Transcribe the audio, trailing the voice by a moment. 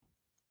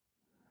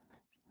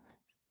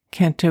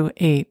Canto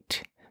VIII,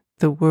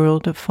 The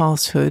World of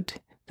Falsehood,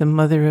 the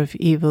Mother of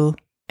Evil,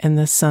 and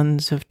the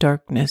Sons of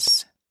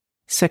Darkness.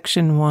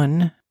 Section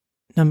 1,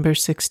 number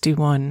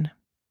 61.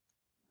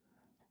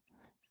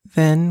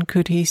 Then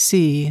could he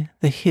see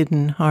the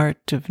hidden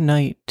heart of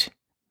night,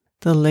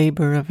 the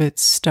labor of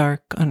its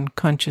stark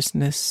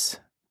unconsciousness,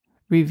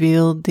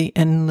 revealed the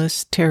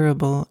endless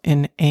terrible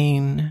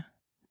inane.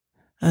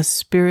 A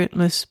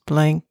spiritless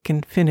blank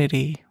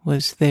infinity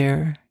was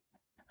there,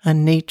 a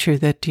nature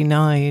that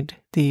denied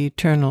the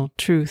eternal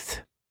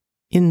truth.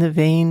 In the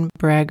vain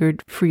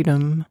braggart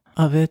freedom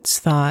of its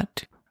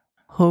thought,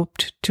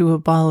 hoped to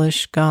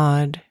abolish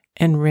God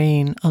and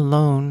reign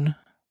alone.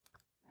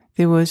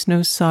 There was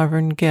no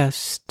sovereign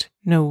guest,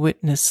 no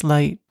witness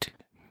light.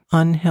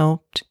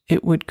 Unhelped,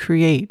 it would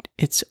create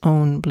its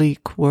own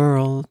bleak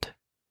world.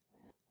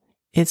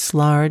 Its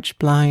large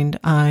blind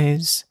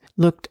eyes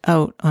looked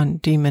out on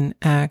demon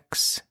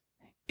acts.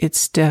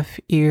 Its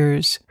deaf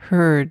ears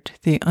heard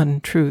the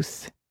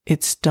untruth.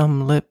 Its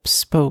dumb lips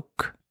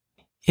spoke.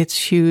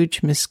 Its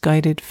huge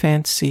misguided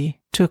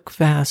fancy took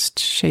vast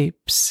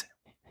shapes.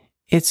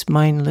 Its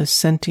mindless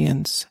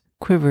sentience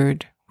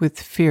quivered with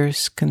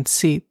fierce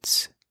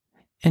conceits,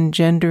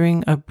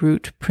 engendering a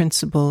brute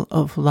principle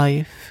of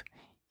life.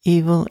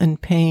 Evil and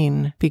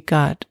pain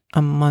begot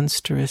a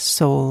monstrous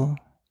soul.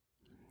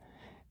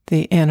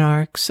 The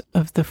anarchs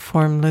of the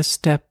formless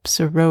depths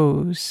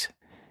arose,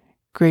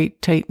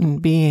 great Titan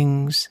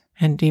beings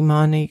and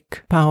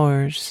demonic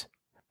powers,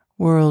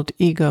 world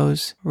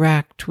egos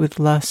racked with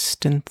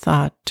lust and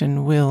thought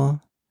and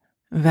will,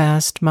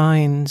 vast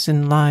minds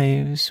and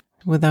lives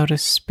without a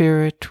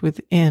spirit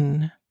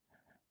within,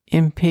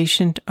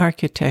 impatient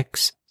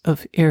architects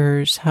of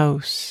error's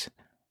house,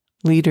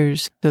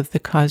 leaders of the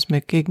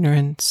cosmic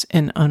ignorance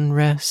and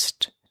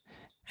unrest,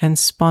 and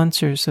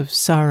sponsors of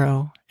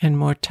sorrow and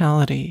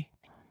mortality,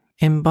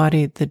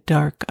 embodied the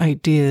dark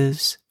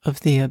ideas of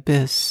the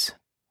abyss.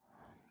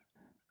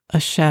 A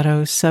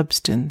shadow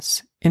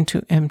substance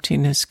into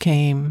emptiness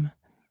came.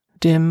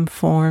 Dim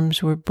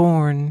forms were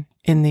born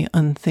in the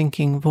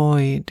unthinking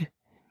void,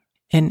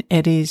 and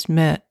eddies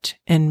met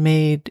and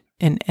made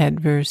an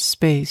adverse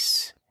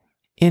space,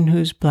 in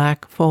whose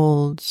black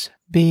folds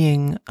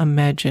being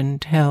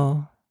imagined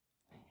hell.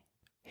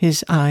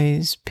 His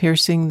eyes,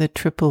 piercing the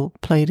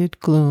triple-plated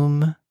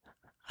gloom,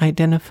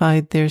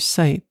 identified their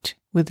sight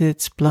with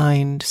its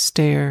blind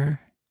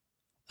stare.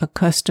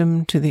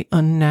 Accustomed to the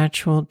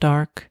unnatural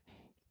dark,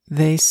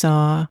 they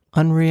saw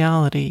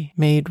unreality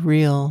made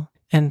real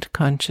and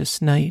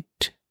conscious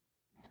night.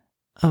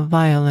 A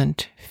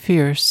violent,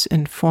 fierce,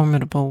 and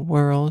formidable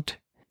world,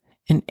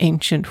 an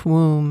ancient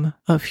womb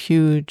of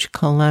huge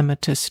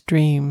calamitous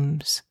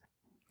dreams,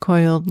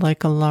 coiled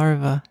like a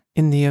larva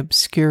in the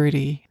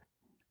obscurity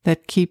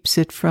that keeps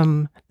it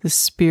from the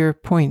spear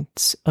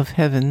points of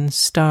heaven's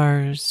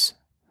stars.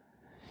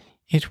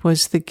 It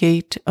was the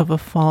gate of a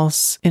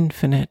false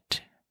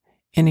infinite,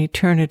 an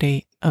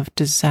eternity of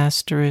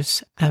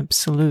disastrous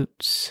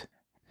absolutes,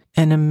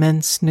 an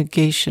immense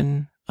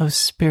negation of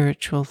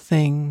spiritual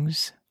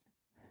things.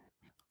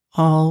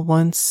 All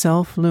once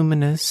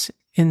self-luminous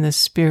in the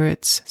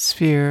spirit's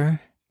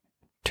sphere,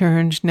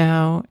 turned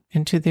now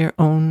into their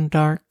own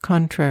dark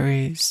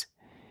contraries,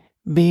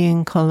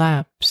 being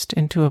collapsed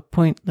into a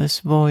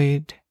pointless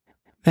void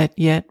that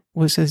yet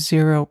was a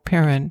zero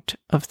parent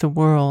of the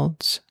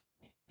worlds.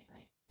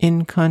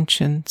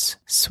 Inconscience,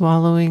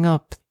 swallowing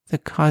up the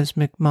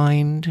cosmic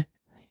mind,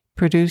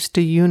 produced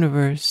a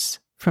universe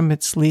from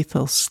its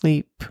lethal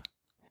sleep,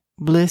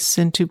 bliss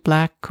into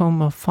black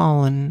coma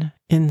fallen,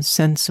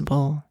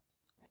 insensible,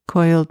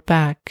 coiled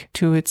back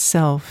to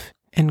itself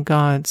and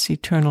God's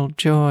eternal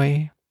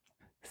joy,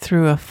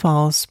 through a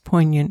false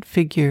poignant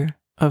figure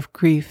of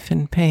grief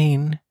and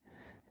pain,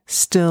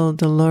 still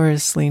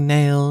dolorously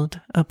nailed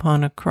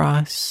upon a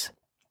cross,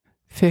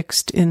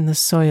 fixed in the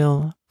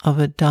soil of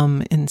a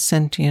dumb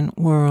insentient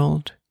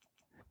world,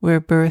 where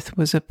birth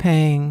was a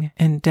pang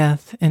and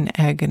death an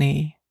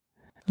agony,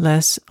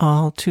 lest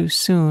all too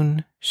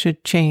soon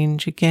should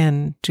change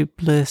again to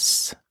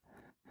bliss.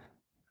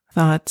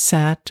 Thought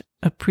sat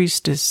a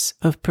priestess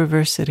of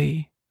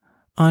perversity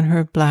on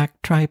her black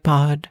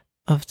tripod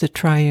of the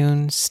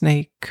triune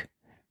snake,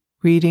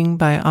 reading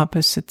by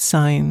opposite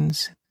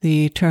signs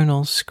the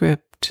eternal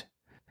script,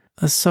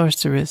 a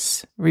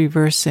sorceress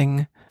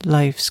reversing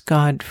life's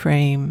God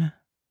frame.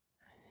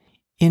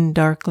 In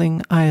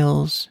darkling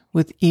aisles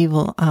with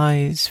evil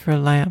eyes for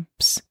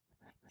lamps,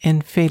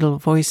 and fatal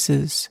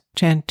voices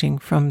chanting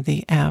from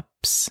the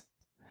apse,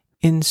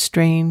 in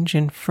strange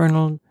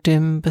infernal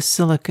dim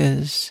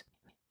basilicas,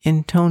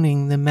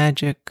 intoning the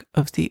magic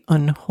of the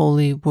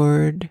unholy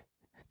word,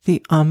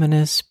 the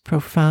ominous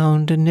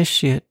profound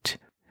initiate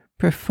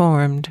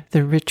performed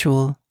the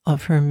ritual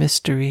of her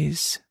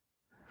mysteries.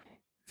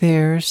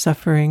 There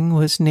suffering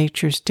was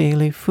nature's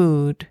daily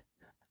food,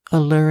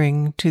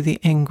 alluring to the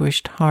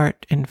anguished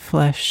heart and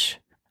flesh,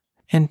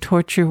 and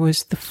torture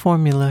was the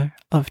formula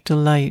of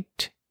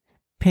delight.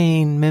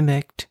 Pain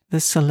mimicked the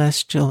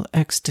celestial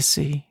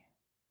ecstasy.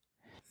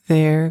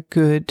 There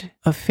good,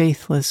 a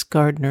faithless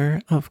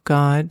gardener of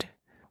God,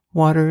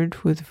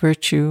 watered with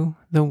virtue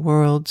the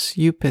world's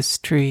upas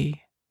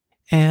tree,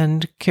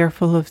 and,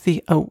 careful of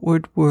the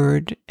outward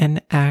word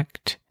and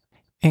act,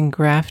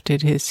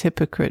 engrafted his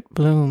hypocrite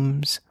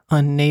blooms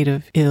on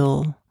native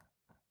ill.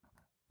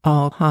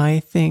 All high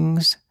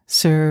things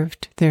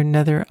served their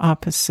nether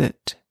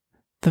opposite.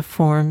 The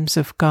forms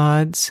of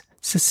gods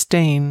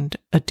sustained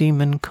a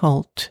demon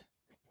cult.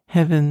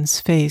 Heaven's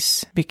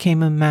face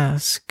became a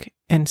mask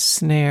and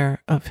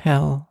snare of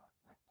hell.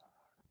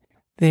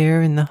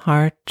 There in the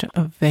heart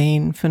of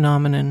vain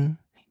phenomenon,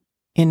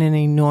 in an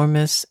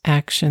enormous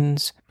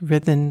action's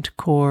writhened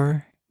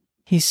core,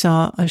 he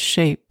saw a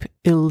shape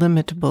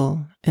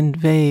illimitable and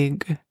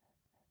vague,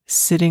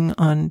 sitting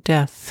on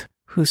death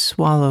who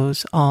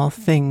swallows all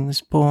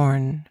things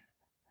born.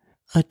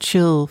 A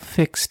chill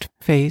fixed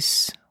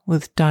face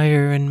with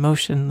dire and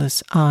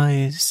motionless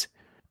eyes,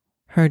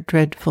 her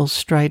dreadful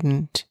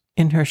strident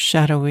in her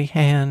shadowy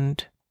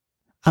hand.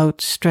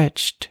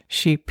 Outstretched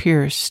she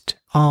pierced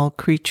all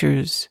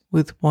creatures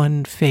with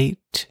one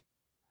fate.